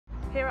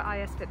Here at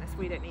IS Fitness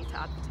we don't need to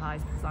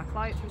advertise because our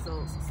clients'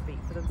 results speak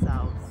for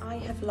themselves. I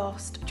have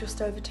lost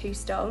just over 2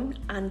 stone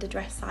and a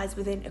dress size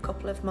within a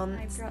couple of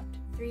months. I've dropped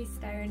 3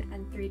 stone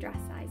and 3 dress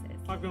sizes.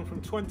 I've gone from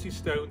 20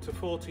 stone to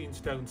 14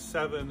 stone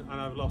 7 and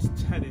I've lost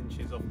 10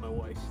 inches off my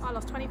waist. I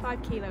lost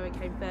 25 kilo and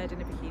came third in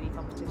a bikini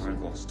competition.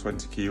 I've lost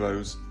 20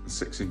 kilos,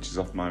 6 inches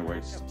off my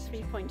waist. Dropped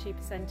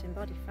 3.2% in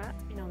body fat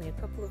in only a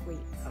couple of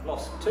weeks. I've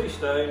lost 2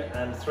 stone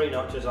and 3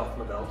 notches off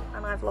my belt.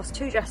 And I've lost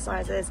 2 dress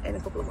sizes in a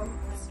couple of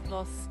months.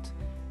 Lost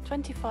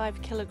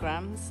 25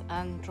 kilograms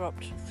and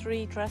dropped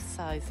 3 dress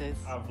sizes.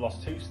 I've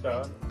lost 2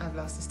 stone. I've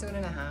lost 1.5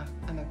 stone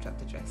and I've dropped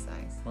a dress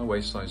size. My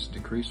waist size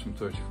decreased from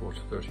 34 to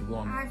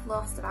 31. I've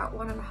lost about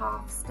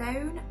 1.5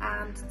 stone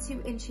and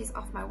 2 inches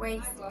off my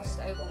waist. I've lost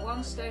over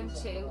 1 stone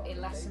 2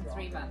 in less than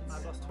 3 months.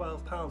 I've lost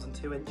 12 pounds and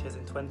 2 inches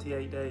in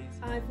 28 days.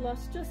 I've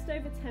lost just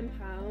over 10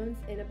 pounds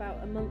in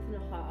about a month and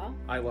a half.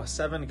 I lost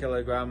 7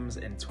 kilograms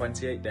in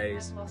 28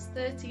 days. I've lost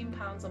 13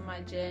 pounds on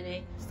my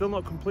journey. Still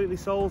not completely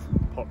sold?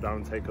 Pop down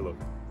and take a look.